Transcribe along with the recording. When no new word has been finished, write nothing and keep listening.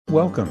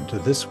Welcome to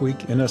This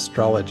Week in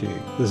Astrology.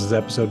 This is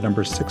episode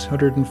number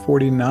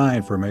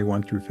 649 for May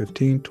 1 through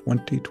 15,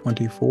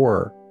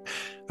 2024.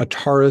 A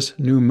Taurus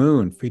New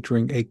Moon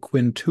featuring a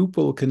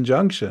quintuple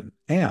conjunction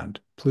and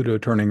Pluto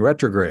turning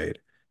retrograde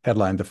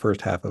headlined the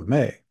first half of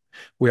May.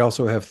 We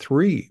also have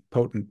 3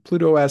 potent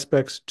Pluto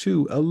aspects,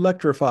 2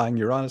 electrifying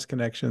Uranus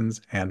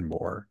connections, and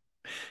more.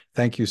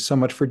 Thank you so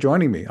much for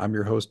joining me. I'm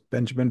your host,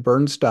 Benjamin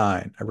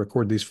Bernstein. I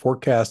record these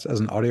forecasts as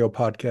an audio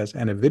podcast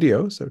and a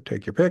video, so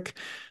take your pick.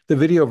 The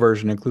video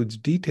version includes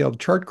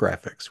detailed chart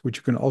graphics, which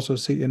you can also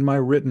see in my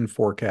written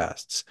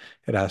forecasts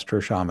at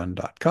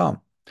astroshaman.com.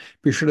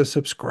 Be sure to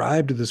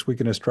subscribe to This Week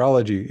in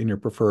Astrology in your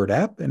preferred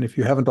app, and if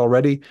you haven't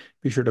already,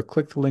 be sure to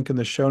click the link in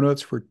the show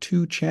notes for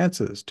 2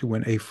 chances to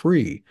win a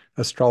free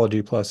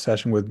Astrology Plus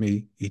session with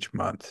me each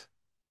month.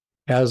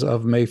 As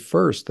of May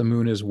 1st, the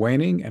moon is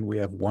waning, and we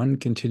have 1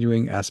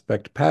 continuing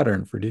aspect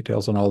pattern. For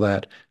details on all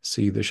that,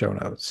 see the show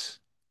notes.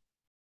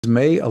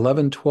 May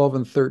 11, 12,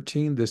 and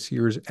 13, this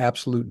year's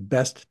absolute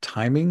best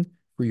timing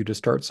for you to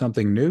start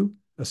something new?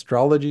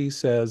 Astrology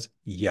says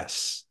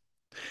yes.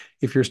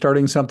 If you're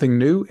starting something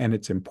new and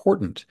it's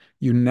important,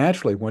 you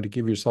naturally want to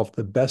give yourself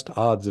the best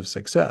odds of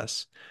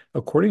success.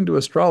 According to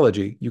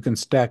astrology, you can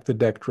stack the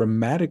deck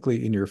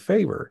dramatically in your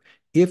favor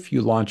if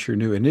you launch your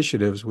new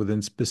initiatives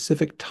within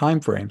specific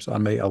timeframes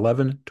on May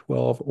 11,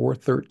 12, or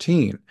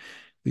 13.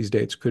 These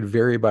dates could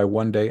vary by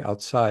 1 day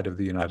outside of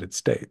the United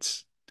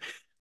States.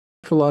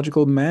 The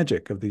astrological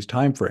magic of these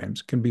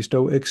timeframes can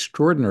bestow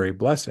extraordinary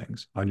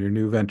blessings on your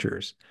new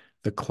ventures.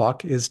 The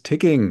clock is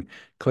ticking.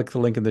 Click the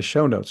link in the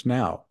show notes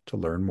now to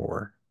learn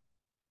more.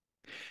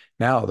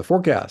 Now, the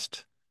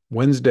forecast.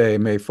 Wednesday,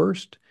 May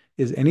 1st.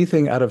 Is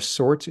anything out of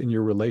sorts in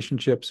your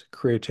relationships,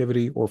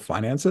 creativity, or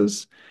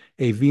finances?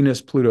 A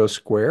Venus-Pluto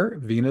square,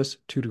 Venus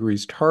 2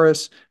 degrees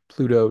Taurus,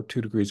 Pluto 2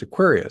 degrees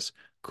Aquarius,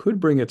 could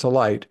bring it to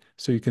light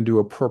so you can do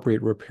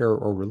appropriate repair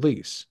or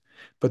release.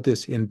 But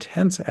this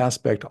intense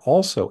aspect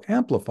also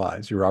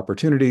amplifies your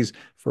opportunities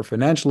for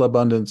financial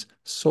abundance,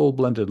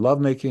 soul-blended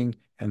lovemaking,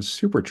 and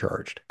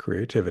supercharged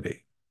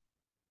creativity.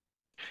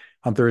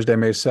 On Thursday,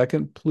 May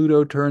 2nd,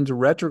 Pluto turns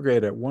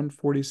retrograde at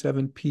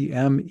 1:47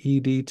 p.m.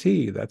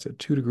 EDT. That's at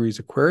 2 degrees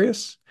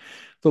Aquarius.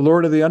 The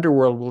Lord of the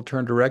Underworld will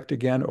turn direct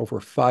again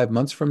over 5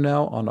 months from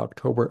now on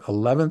October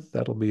 11th.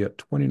 That'll be at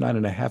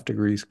 29.5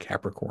 degrees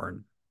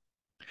Capricorn.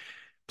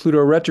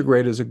 Pluto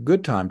retrograde is a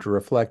good time to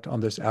reflect on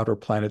this outer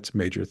planet's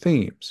major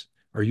themes.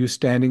 Are you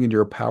standing in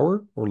your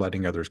power or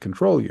letting others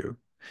control you?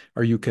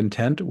 Are you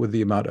content with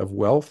the amount of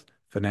wealth,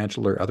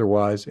 financial or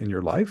otherwise, in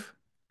your life?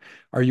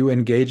 Are you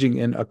engaging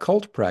in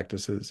occult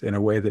practices in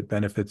a way that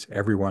benefits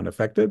everyone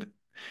affected?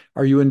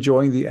 Are you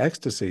enjoying the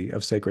ecstasy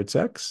of sacred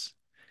sex?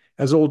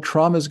 As old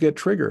traumas get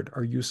triggered,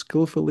 are you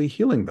skillfully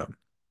healing them?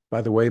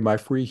 By the way, my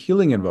free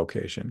healing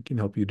invocation can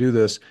help you do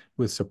this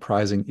with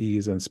surprising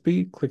ease and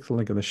speed. Click the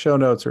link in the show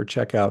notes or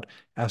check out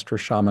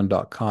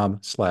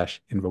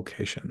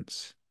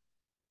astroshaman.com/invocations.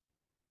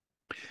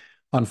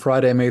 On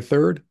Friday, May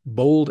 3rd,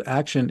 bold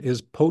action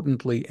is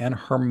potently and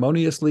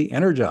harmoniously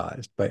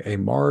energized by a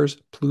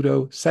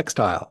Mars-Pluto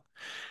sextile.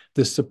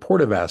 This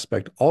supportive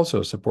aspect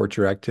also supports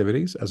your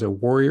activities as a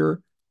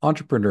warrior,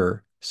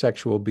 entrepreneur,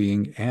 sexual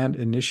being, and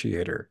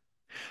initiator.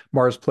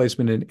 Mars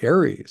placement in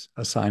Aries,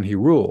 a sign he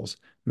rules,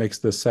 makes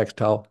this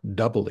sextile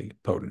doubly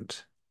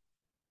potent.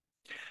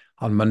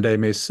 On Monday,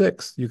 May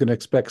 6th, you can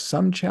expect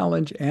some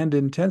challenge and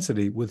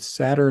intensity with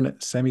Saturn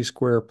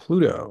semi-square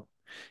Pluto.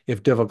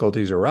 If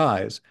difficulties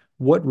arise,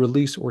 what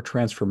release or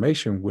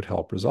transformation would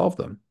help resolve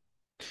them?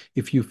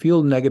 If you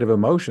feel negative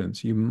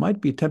emotions, you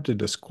might be tempted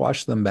to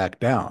squash them back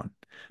down,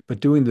 but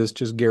doing this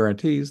just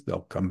guarantees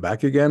they'll come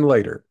back again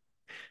later.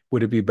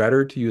 Would it be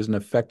better to use an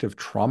effective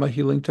trauma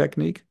healing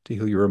technique to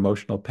heal your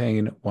emotional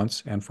pain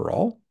once and for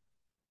all?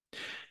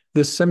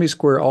 This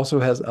semi-square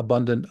also has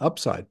abundant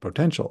upside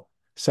potential.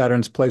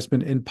 Saturn's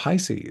placement in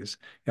Pisces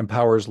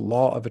empowers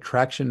law of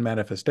attraction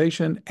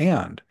manifestation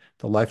and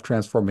the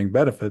life-transforming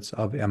benefits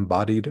of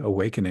embodied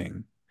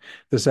awakening.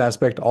 This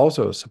aspect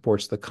also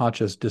supports the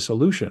conscious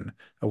dissolution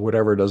of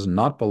whatever does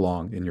not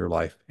belong in your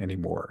life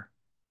anymore.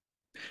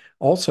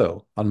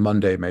 Also, on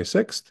Monday, May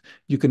 6th,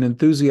 you can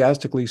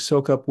enthusiastically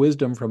soak up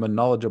wisdom from a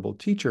knowledgeable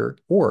teacher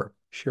or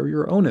share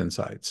your own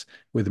insights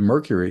with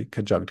Mercury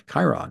conjunct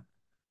Chiron.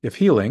 If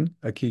healing,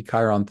 a key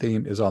Chiron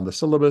theme, is on the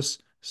syllabus,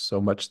 so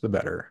much the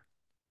better.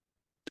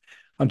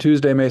 On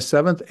Tuesday, May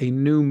 7th, a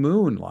new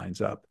moon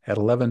lines up at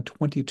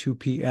 11:22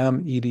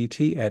 p.m.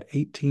 EDT at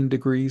 18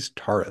 degrees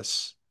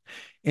Taurus.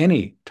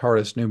 Any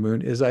Taurus new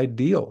moon is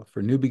ideal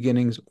for new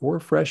beginnings or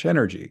fresh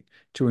energy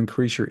to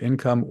increase your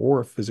income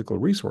or physical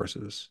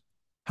resources.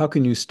 How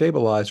can you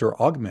stabilize or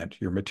augment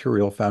your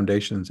material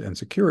foundations and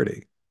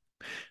security?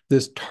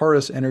 This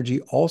Taurus energy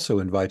also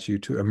invites you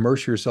to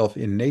immerse yourself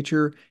in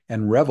nature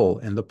and revel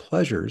in the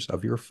pleasures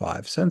of your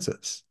 5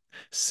 senses.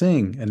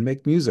 Sing and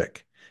make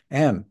music.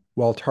 And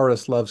while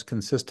Taurus loves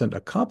consistent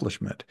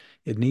accomplishment,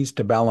 it needs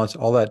to balance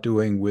all that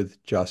doing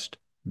with just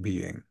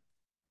being.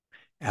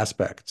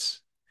 Aspects.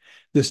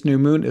 This new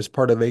moon is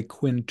part of a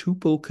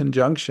quintuple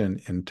conjunction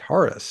in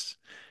Taurus.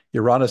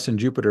 Uranus and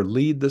Jupiter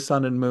lead the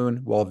Sun and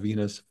Moon, while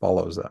Venus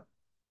follows them.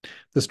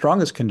 The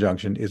strongest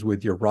conjunction is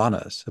with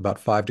Uranus, about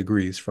 5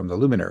 degrees from the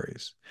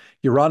luminaries.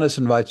 Uranus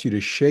invites you to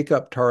shake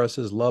up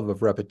Taurus's love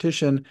of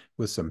repetition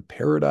with some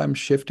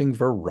paradigm-shifting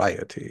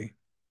variety.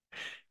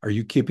 Are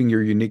you keeping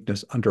your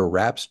uniqueness under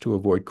wraps to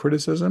avoid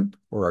criticism,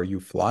 or are you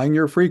flying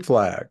your freak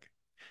flag?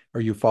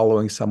 Are you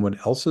following someone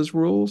else's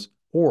rules,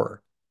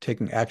 or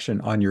taking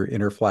action on your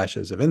inner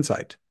flashes of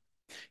insight?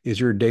 Is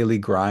your daily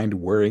grind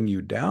wearing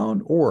you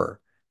down, or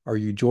are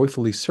you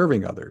joyfully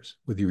serving others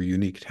with your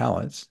unique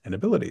talents and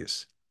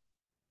abilities?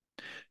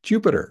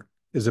 Jupiter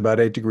is about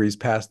 8 degrees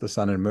past the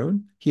Sun and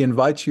Moon. He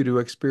invites you to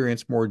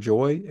experience more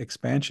joy,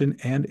 expansion,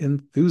 and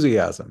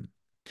enthusiasm.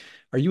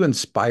 Are you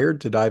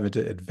inspired to dive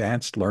into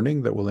advanced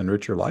learning that will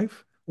enrich your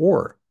life?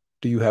 Or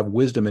do you have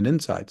wisdom and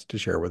insights to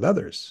share with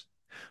others?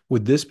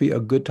 Would this be a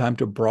good time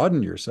to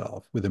broaden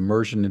yourself with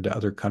immersion into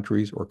other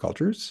countries or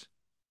cultures?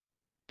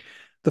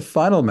 The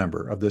final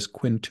member of this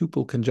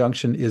quintuple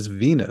conjunction is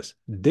Venus,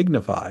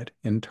 dignified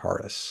in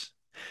Taurus.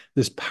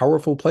 This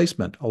powerful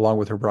placement, along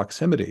with her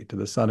proximity to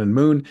the Sun and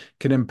Moon,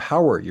 can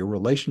empower your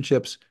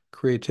relationships,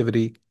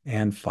 creativity,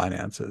 and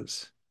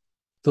finances.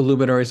 The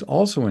luminaries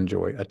also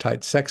enjoy a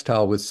tight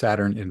sextile with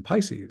Saturn in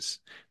Pisces.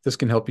 This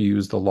can help you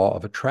use the law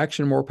of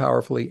attraction more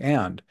powerfully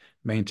and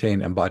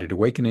maintain embodied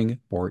awakening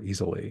more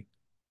easily.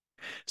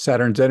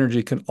 Saturn's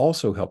energy can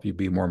also help you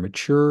be more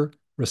mature,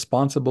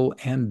 responsible,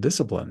 and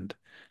disciplined.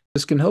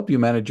 This can help you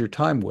manage your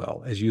time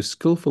well as you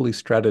skillfully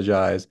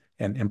strategize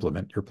and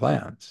implement your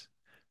plans.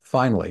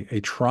 Finally,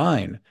 a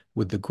trine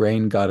with the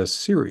grain goddess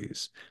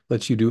Ceres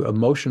lets you do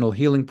emotional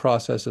healing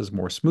processes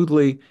more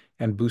smoothly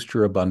and boost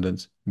your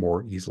abundance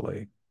more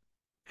easily.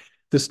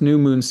 This new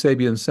moon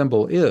Sabian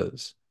symbol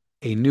is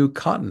a new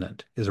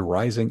continent is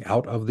rising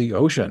out of the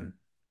ocean.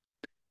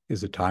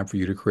 Is it time for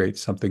you to create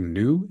something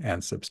new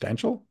and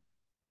substantial?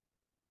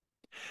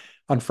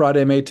 On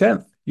Friday, May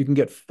 10th, you can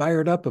get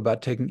fired up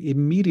about taking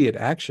immediate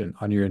action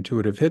on your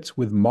intuitive hits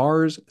with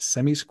Mars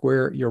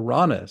semi-square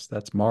Uranus.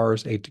 That's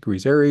Mars 8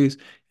 degrees Aries,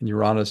 and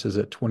Uranus is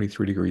at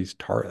 23 degrees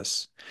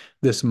Taurus.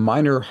 This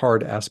minor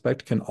hard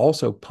aspect can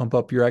also pump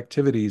up your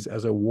activities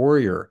as a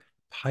warrior,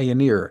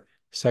 pioneer,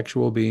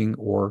 sexual being,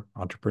 or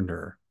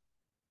entrepreneur.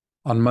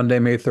 On Monday,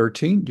 May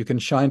 13th, you can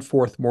shine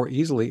forth more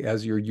easily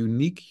as your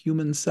unique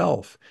human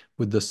self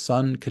with the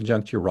Sun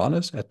conjunct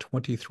Uranus at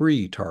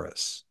 23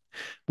 Taurus.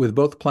 With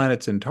both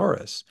planets in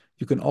Taurus,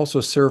 you can also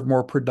serve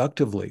more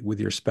productively with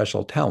your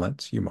special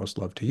talents you most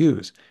love to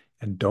use.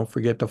 And don't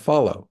forget to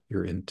follow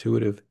your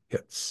intuitive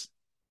hits.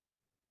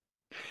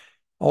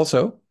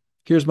 Also,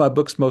 here's my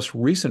book's most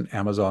recent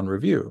Amazon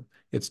review.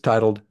 It's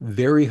titled,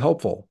 Very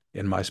Helpful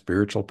in My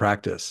Spiritual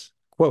Practice.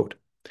 Quote,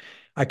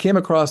 I came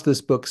across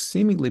this book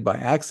seemingly by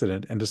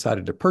accident and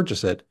decided to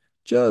purchase it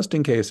just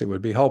in case it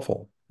would be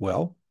helpful.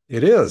 Well,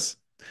 it is.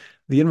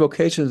 The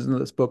invocations in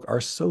this book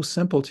are so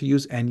simple to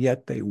use, and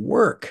yet they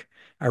work.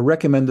 I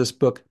recommend this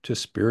book to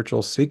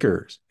spiritual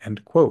seekers,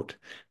 end quote.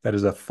 That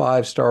is a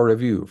 5-star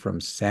review from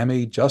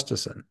Sammy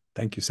Justison.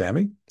 Thank you,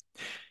 Sammy.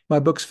 My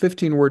book's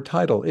 15-word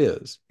title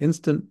is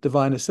Instant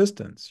Divine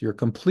Assistance, your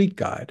complete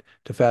guide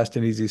to fast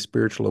and easy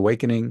spiritual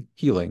awakening,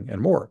 healing, and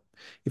more.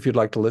 If you'd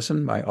like to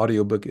listen, my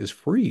audiobook is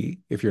free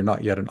if you're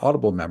not yet an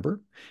Audible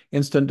member.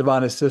 Instant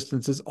Divine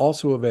Assistance is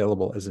also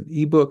available as an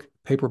ebook,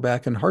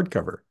 paperback, and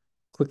hardcover.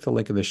 Click the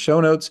link in the show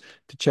notes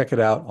to check it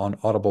out on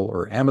Audible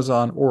or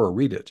Amazon, or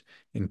read it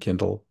in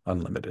Kindle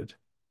Unlimited.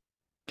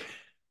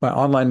 My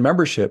online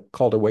membership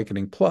called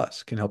Awakening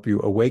Plus can help you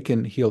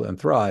awaken, heal, and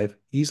thrive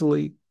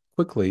easily,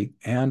 quickly,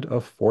 and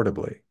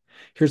affordably.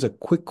 Here's a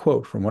quick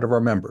quote from one of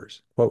our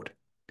members. Quote,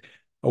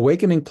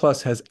 Awakening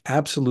Plus has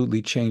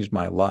absolutely changed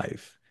my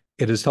life.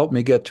 It has helped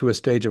me get to a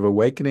stage of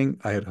awakening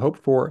I had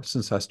hoped for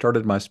since I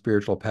started my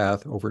spiritual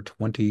path over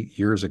 20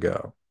 years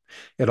ago.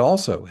 It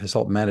also has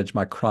helped manage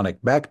my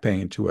chronic back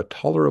pain to a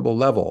tolerable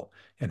level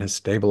and has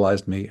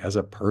stabilized me as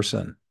a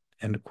person,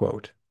 end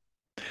quote.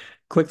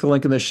 Click the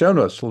link in the show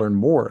notes to learn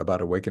more about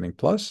Awakening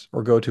Plus,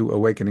 or go to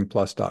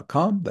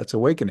awakeningplus.com. That's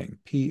awakening,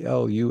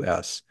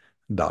 Plus.com.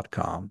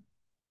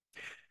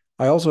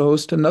 I also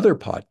host another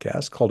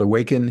podcast called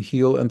Awaken,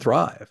 Heal, and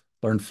Thrive.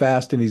 Learn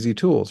fast and easy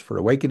tools for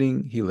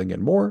awakening, healing,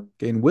 and more,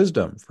 gain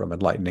wisdom from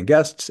enlightening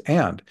guests,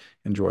 and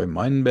enjoy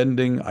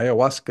mind-bending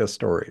ayahuasca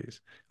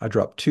stories. I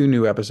drop 2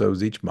 new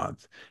episodes each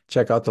month.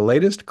 Check out the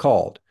latest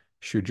called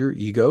Should Your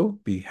Ego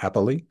Be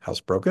Happily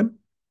Housebroken?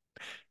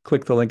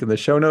 Click the link in the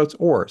show notes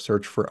or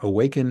search for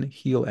Awaken,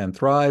 Heal, and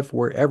Thrive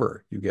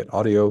wherever you get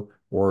audio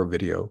or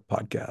video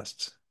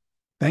podcasts.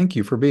 Thank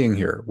you for being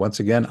here. Once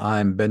again,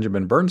 I'm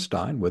Benjamin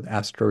Bernstein with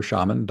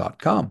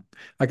astroshaman.com.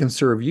 I can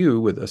serve you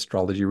with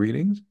astrology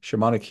readings,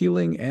 shamanic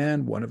healing,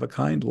 and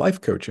one-of-a-kind life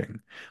coaching.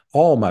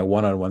 All my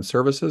one-on-one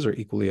services are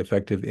equally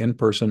effective in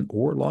person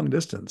or long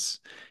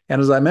distance.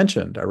 And as I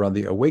mentioned, I run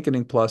the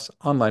Awakening Plus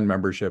online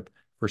membership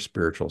for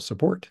spiritual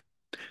support.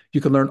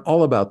 You can learn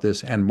all about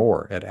this and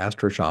more at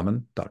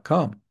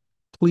astroshaman.com.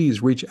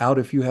 Please reach out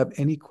if you have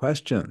any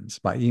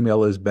questions. My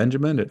email is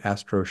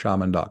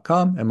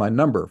benjamin@astroshaman.com, and my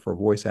number for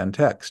voice and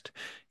text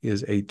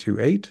is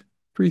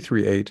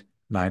 828-338-9328.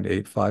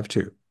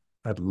 9852.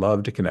 I'd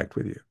love to connect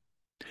with you.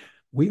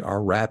 We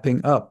are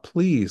wrapping up.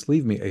 Please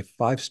leave me a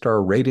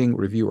 5-star rating,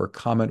 review, or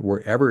comment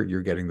wherever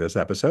you're getting this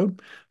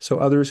episode so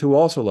others who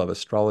also love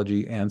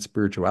astrology and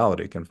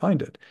spirituality can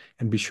find it.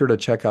 And be sure to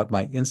check out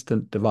my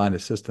Instant Divine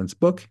Assistance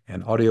book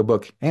and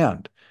audiobook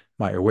and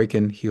my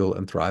Awaken, Heal,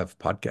 and Thrive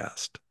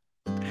podcast.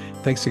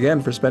 Thanks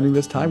again for spending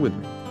this time with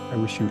me. I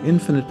wish you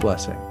infinite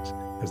blessings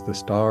as the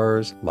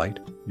stars light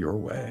your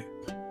way.